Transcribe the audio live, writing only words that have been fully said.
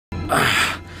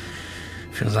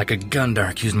Feels like a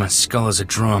gundark used my skull as a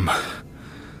drum.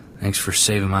 Thanks for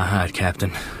saving my hide,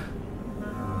 Captain.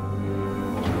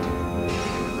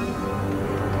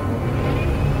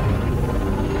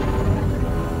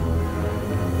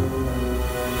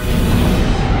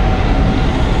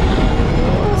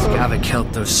 Skavik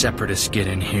helped those separatists get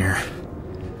in here.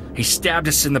 He stabbed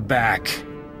us in the back.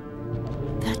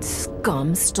 That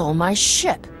scum stole my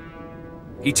ship.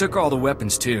 He took all the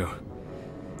weapons, too.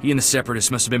 He and the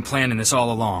separatists must have been planning this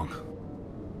all along.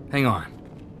 Hang on.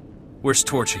 Where's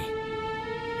Torchy?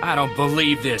 I don't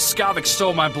believe this. Skavik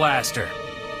stole my blaster.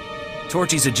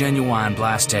 Torchy's a genuine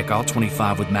blast tech, all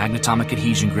 25 with magnetomic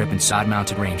adhesion grip and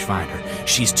side-mounted rangefinder.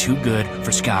 She's too good for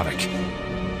Skavik.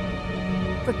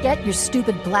 Forget your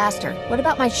stupid blaster. What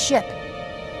about my ship?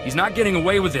 He's not getting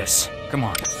away with this. Come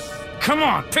on. Come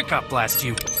on, pick up, blast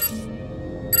you.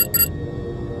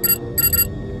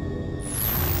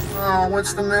 Oh,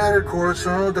 what's the matter,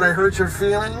 Corso? Did I hurt your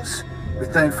feelings? Be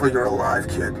thankful you're alive,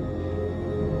 kid.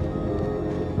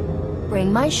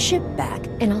 Bring my ship back,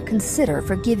 and I'll consider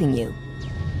forgiving you.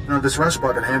 You know, this rest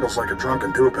bucket handles like a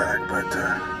drunken two-pack, but,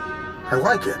 I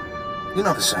like it. You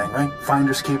know the saying, right?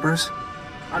 Finders keepers.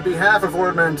 On behalf of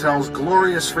Ord Mantell's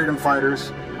glorious freedom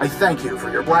fighters, I thank you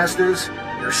for your blasters,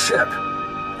 your ship,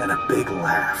 and a big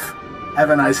laugh.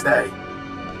 Have a nice day.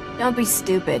 Don't be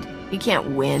stupid. You can't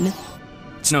win.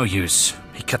 It's no use.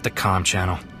 He cut the comm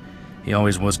channel. He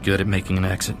always was good at making an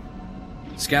exit.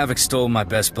 Skavik stole my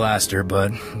best blaster,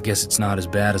 but I guess it's not as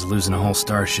bad as losing a whole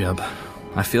starship.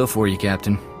 I feel for you,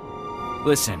 Captain.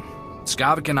 Listen,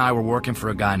 Skavik and I were working for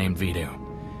a guy named Vidu.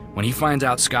 When he finds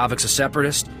out Skavik's a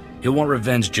separatist, he'll want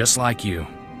revenge just like you.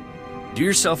 Do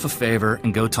yourself a favor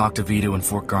and go talk to Vidu in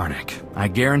Fort Garnick. I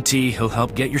guarantee he'll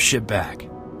help get your ship back.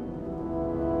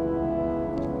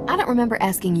 I don't remember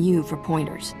asking you for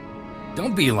pointers.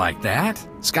 Don't be like that.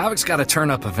 Skavik's gotta turn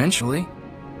up eventually.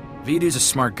 Vidu's a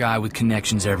smart guy with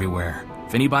connections everywhere.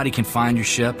 If anybody can find your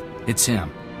ship, it's him.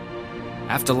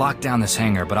 I have to lock down this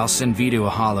hangar, but I'll send Vidu a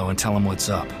holo and tell him what's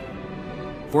up.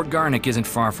 Fort Garnick isn't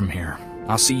far from here.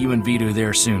 I'll see you and Vidu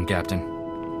there soon, Captain.